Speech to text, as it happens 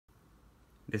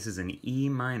This is an E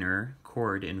minor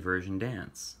chord inversion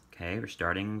dance. Okay, we're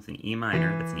starting with an E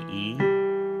minor. That's an E,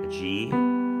 a G,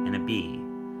 and a B.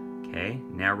 Okay,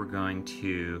 now we're going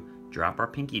to drop our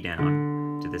pinky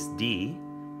down to this D,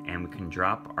 and we can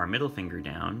drop our middle finger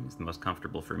down, it's the most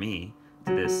comfortable for me,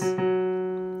 to this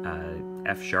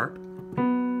F sharp,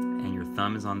 and your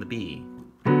thumb is on the B.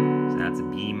 So that's a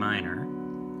B minor.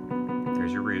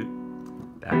 There's your root.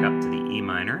 Back up to the E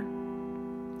minor.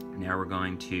 Now we're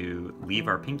going to leave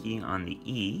our pinky on the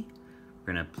E.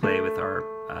 We're going to play with our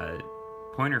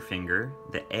pointer finger,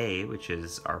 the A, which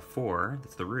is our 4,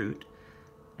 that's the root,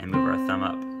 and move our thumb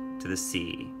up to the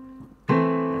C.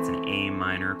 That's an A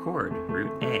minor chord,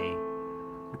 root A.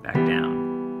 Back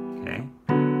down, okay?